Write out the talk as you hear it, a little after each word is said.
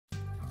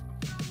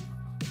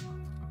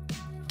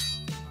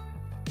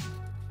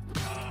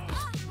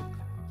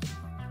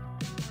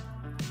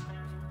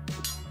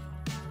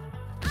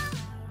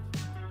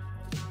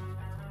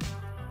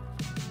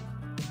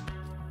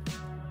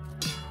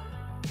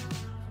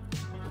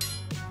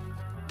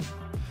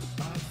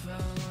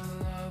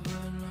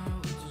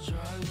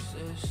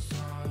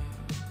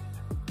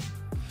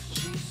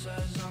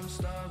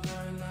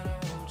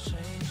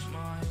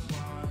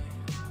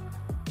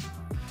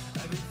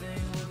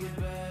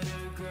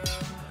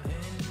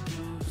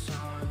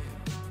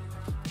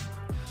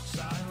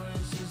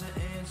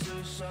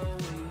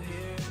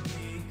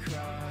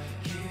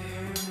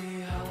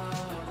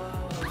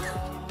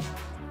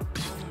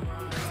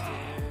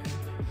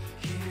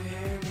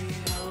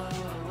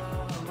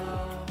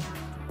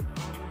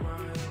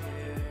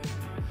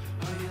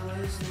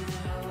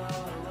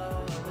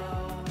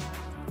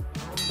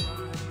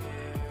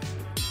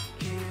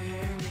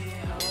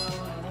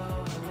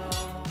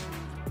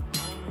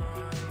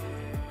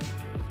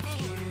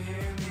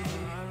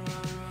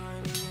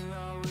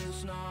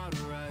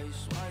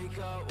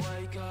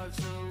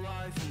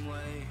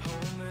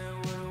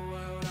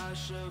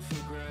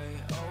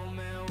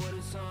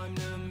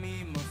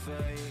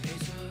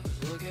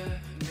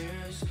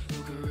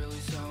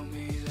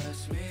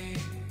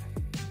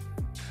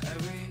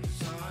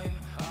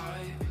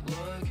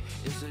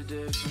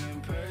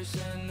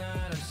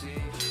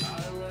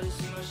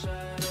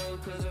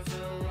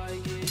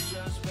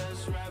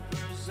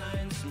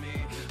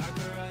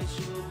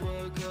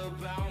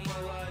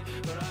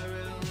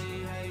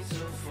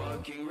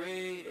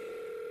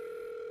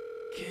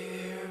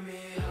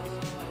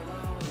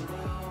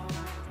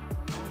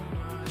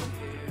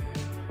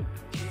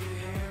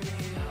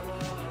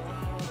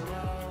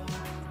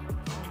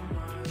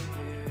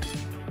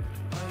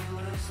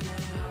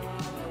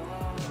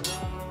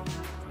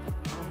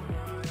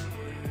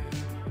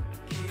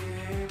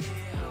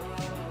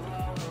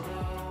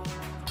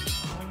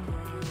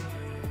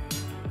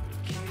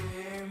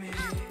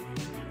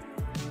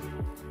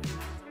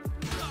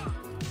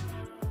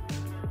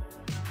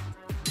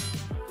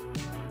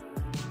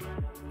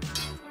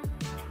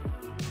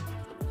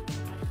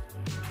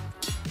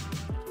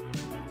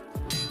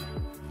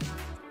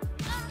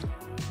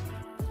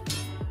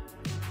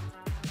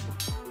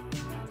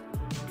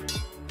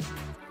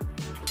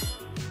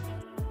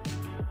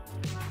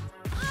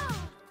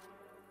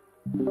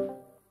You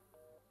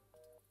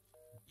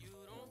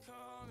don't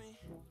call me,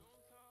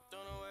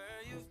 don't know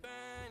where you've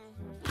been.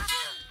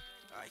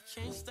 I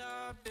can't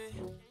stop it,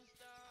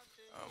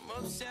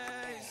 I'm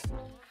obsessed.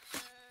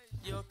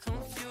 You're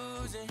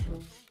confusing,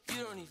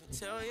 you don't even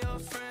tell your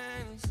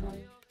friends.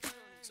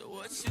 So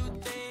what you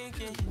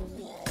thinking?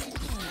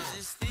 Is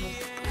this the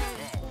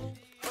end?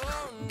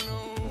 Oh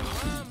no,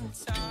 I'm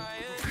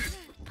tired.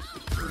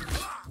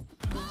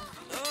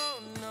 Oh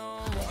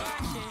no, I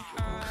can't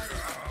hide it.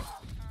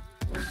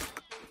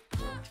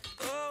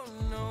 Oh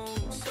no,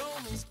 so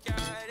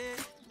misguided.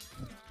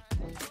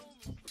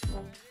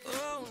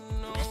 Oh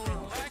no,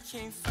 I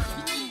can't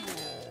find it.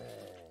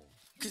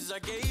 'Cause I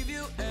gave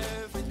you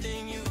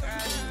everything you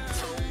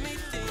asked. Told me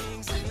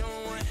things that no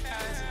one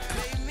has.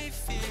 Made me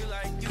feel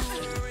like you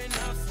were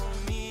enough for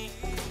me.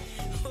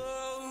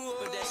 Oh,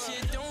 but that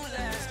shit don't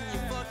last. And you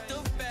fucked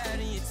up bad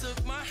and you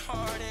took my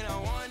heart and I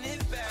want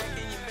it back.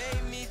 And you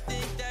made me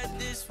think that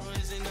this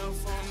was enough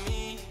for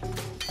me.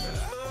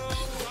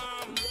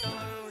 Oh, I'm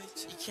done with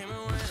you. You came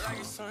and went like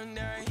a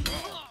Sunday.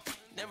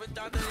 Never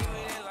thought that it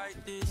would end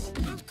like this.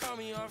 Caught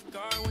me off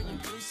guard when you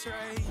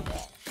betrayed.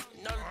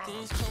 And all the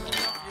things coming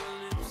off your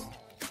lips.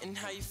 And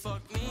how you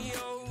fuck me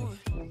over.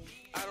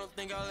 I don't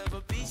think I'll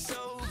ever be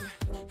sober.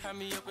 Had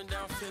me up and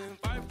down feeling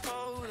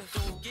bipolar.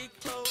 Don't get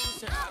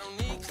closer, I don't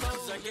need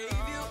clothes. I gave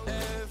you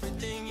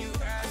everything you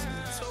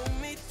asked. Told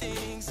me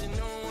things that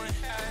no one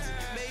has.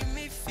 Made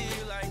me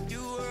feel like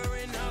you were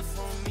enough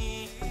for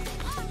me.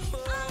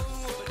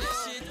 Oh, but that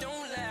shit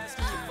don't last.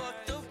 And you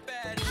fucked up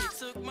bad and you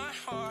took my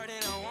heart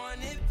and I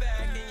want it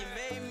back. And you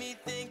made me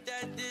think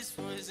that this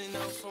was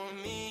enough for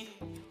me.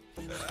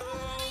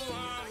 Oh,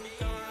 I'm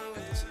done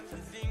with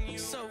you.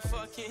 So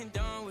fucking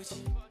done with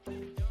you.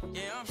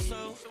 Yeah, I'm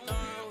so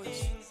done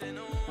with you.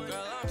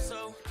 Girl, I'm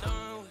so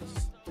done with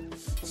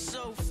you.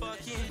 So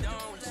fucking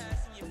done with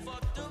you.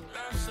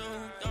 I'm so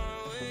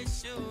done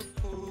with you.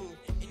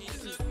 And you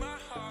took my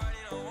heart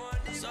and I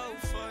want it. So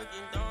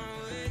fucking done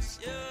with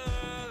you.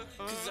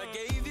 'Cause I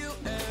gave you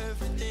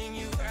everything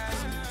you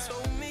asked.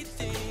 Told me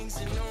things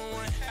that no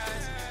one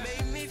has.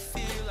 Made me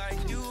feel like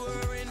you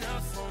were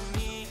enough for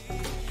me.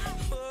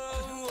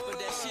 But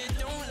that shit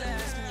don't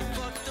last. And you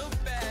fucked up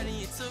bad and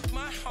you took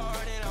my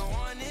heart and I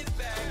want it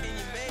back. And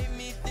you made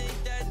me think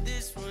that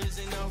this was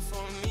enough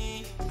for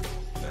me.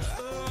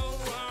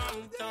 Oh,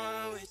 I'm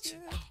done with you.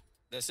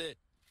 That's it.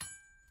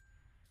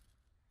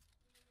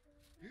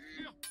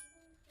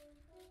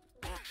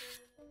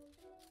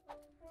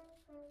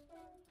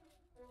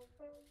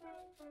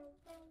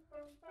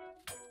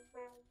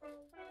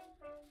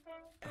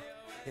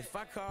 If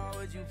I call,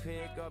 would you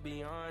pick up,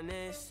 be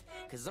honest?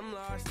 'Cause I'm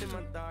lost in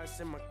my thoughts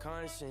and my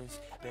conscience.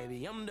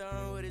 Baby, I'm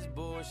done with this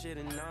bullshit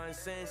and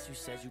nonsense. You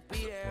said you'd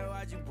be there,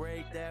 why'd you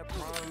break that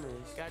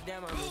promise?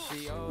 Goddamn, I miss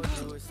the old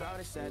you, it's all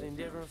the sad and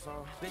different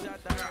phone. Bitch, I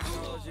thought I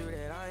told you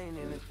that I ain't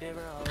in a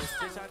different host.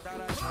 Bitch, I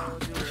thought I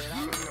told you that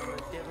I was on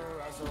a different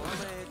route. So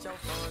I'ma hit your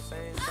phone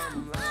saying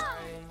something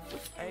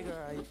like, hey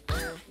girl, how you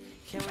been?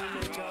 Can we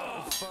make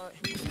up and fuck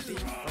and be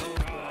friends?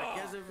 But I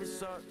guess if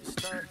it's up, it's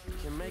stuck.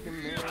 Can make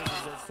amends.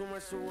 Is there too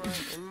much to work?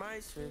 It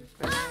might fit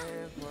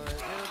bad. Pour a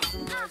little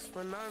too much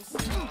when I'm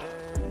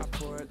sleeping. I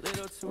pour a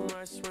little too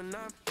much when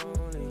I'm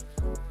lonely.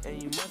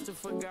 And you must have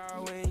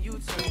forgot when you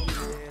told me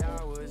that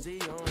I was the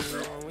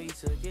only one. We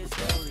took it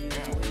slowly,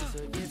 now we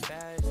took it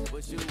fast.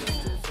 But you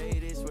was too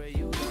faded, where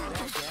you got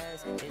that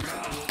gas. And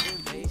I was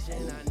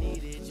impatient, I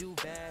needed you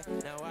back.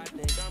 Now I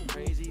think I'm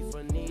crazy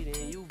for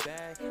needing you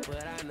back.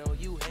 But I know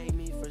you hate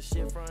me for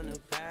shit from the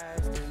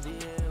past. And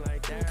then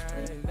like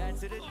that, and back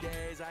to the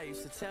days I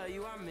used to tell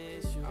you I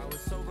miss you. I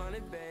was so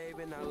blinded, babe,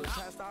 and I look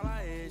past all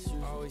our issues.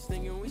 Always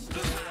thinking we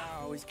stood,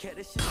 I always kept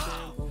this shit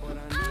simple. But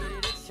I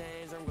needed a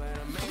change, I'm glad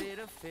I made it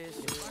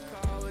official. If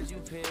I call, would you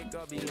pick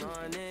up, be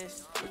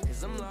honest?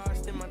 'Cause I'm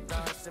lost in my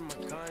thoughts and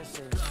my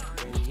conscience.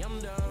 Baby, I'm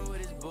done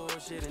with this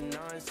bullshit and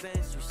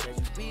nonsense. You said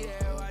you'd be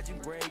there, why'd you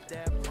break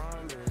that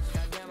promise?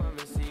 Goddamn, I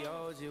miss the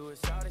old you,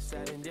 it's all the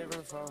sad and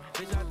different for.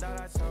 Bitch, I thought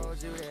I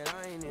told you that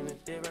I ain't in a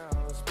different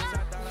house. Bitch,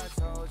 I thought I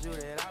told you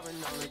that I've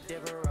been on a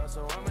different road.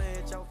 So I'ma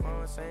hit your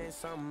phone saying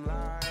something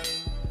like,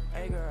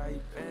 hey girl, how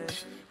you been?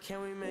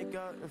 Can we make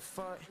up and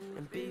fuck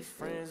and be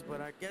friends?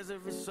 But I guess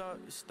if it's up,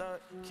 it's stuck.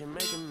 Can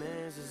make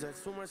amends. Is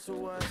that too much to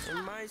what? It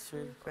might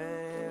fit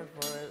bad.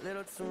 For a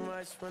little too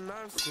much when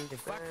I'm sick.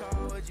 If I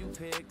call, would you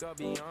pick up,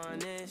 be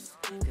honest?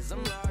 'Cause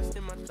I'm lost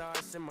in my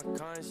thoughts and my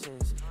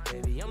conscience.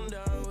 Baby, I'm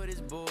done with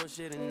this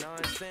bullshit and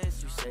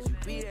nonsense. You said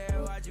you'd be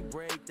there, why'd you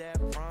break that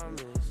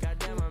promise?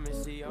 Goddamn, I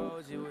miss the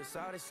old you, it's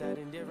all the sad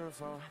and different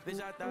for. Bitch,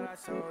 I thought I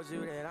told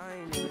you that I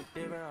ain't in a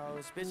different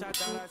host. Bitch, I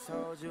thought I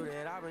told you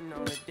that I've been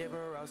on a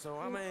different road. So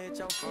I'ma hit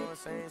your phone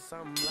saying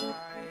something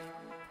like,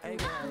 hey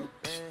girl, how you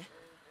been?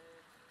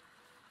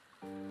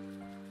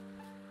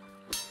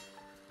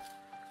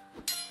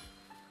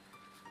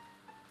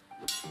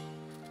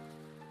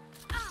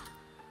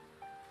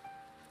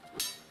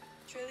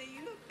 Trilly,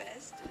 you the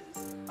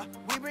bestest.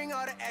 We bring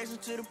all the action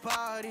to the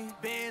party.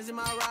 Bands in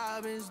my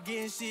Robins,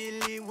 getting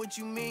shit lit, what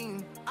you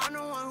mean? I'm the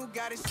one who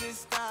got it shit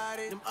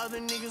started. Them other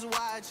niggas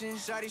watching.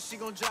 Shawty, she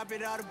gon' drop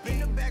it out of beat. In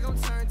the back, I'm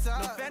turned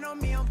up. No fan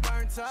on me, I'm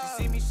burnt up.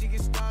 She see me, she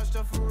get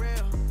starstruck for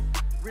real.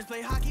 Wrist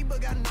play hockey,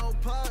 but got no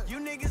puck. You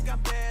niggas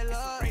got bad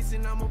luck.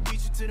 Racing, I'ma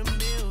beat you to the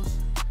mills.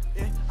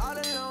 Yeah, all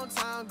a long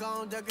time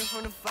gone, ducking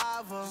from the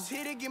 5-0. Just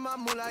hit it, get my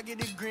moolah, get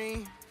the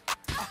green.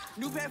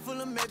 New pack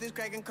full of methods,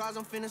 cracking cars,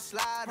 I'm finna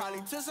slide. Probably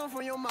took some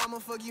from your mama,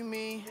 fuck you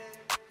mean.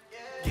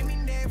 Give me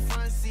that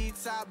front seat,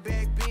 top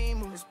back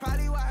beamer. It's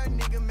probably why her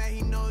nigga mad,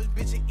 he know his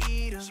bitch a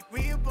eater. She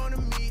re-up on the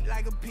meat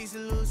like a piece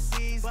of Little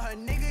Caesar. But her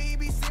nigga, he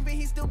be simping,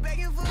 he still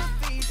begging for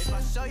a feature. If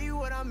I show you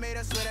what I made,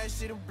 I swear that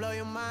shit'll blow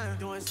your mind.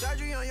 Doing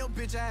surgery on your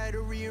bitch, I had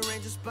to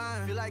rearrange her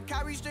spine. Feel like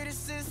Kyrie straight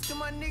assist to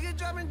my nigga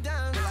dropping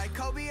down. Feel like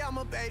Kobe, I'm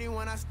a baby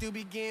when I still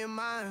be getting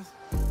mines.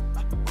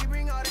 We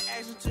bring all the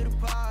action to the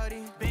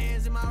party.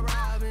 Bands in my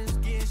Robins,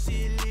 getting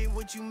shit lit,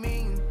 what you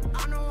mean?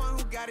 I'm the one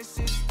who got it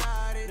shit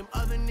started. Them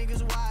other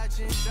niggas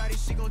watching. Shawty,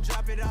 she gon'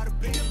 drop it out of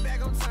beat. In the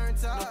back, I'm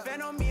turned up. No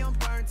fan on me, I'm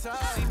burnt up.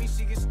 She see me,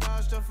 she get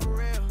starstruck for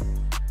real.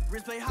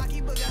 Wrist play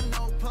hockey, but got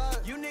no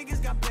puck. You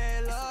niggas got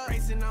bad luck.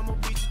 Racing, I'ma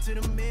beat you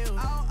to the mills.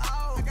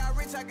 Oh, I got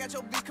rich, I got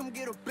your bitch, come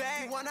get her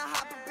back. You wanna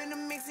hop up in the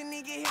mix and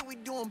he get hit, we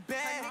doing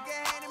bad. My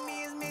nigga handed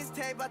me his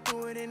mixtape, I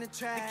threw it in the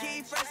trash. The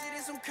key fresher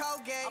than some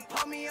Colgate. I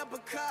pull me up a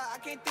cut, I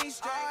can't think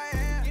straight. Oh,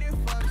 yeah. Get it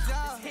fucked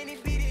up. This Henny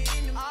beat it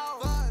into me. Oh,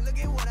 fuck, look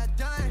at what I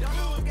done. Don't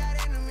know who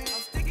got enemies.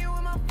 I'm sticking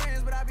with my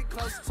friends, but I be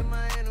closer to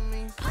my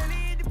enemies.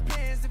 Really, it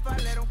depends if I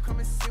let them come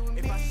and sit with me.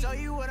 If I show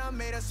you what I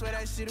made, I swear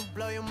that shit'll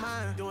blow your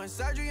mind. Doing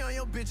surgery on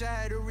your bitch, I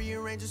had to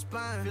rearrange her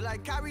spine. Feel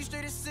like Kyrie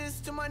straight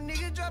assist to my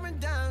nigga dropping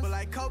down. But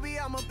like Kobe,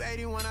 I'm a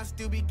baby when I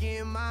still be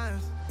getting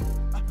mines.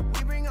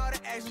 We bring all the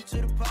action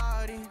to the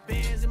party.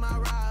 Bands in my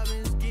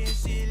Robins, getting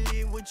shit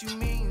lit, what you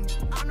mean?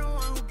 I'm the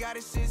one who got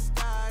it shit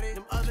started.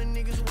 Them other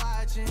niggas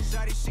watching.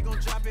 Shawty, she gon'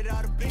 drop it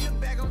out of beat. In the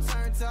back, I'm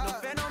turned up. No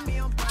fan on me,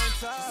 I'm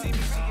burnt up. She see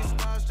me, she get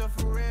starstruck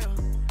for real.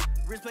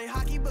 Wrist play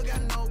hockey, but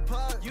got no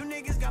puck. You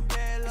niggas got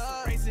bad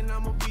luck. Racing,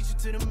 I'm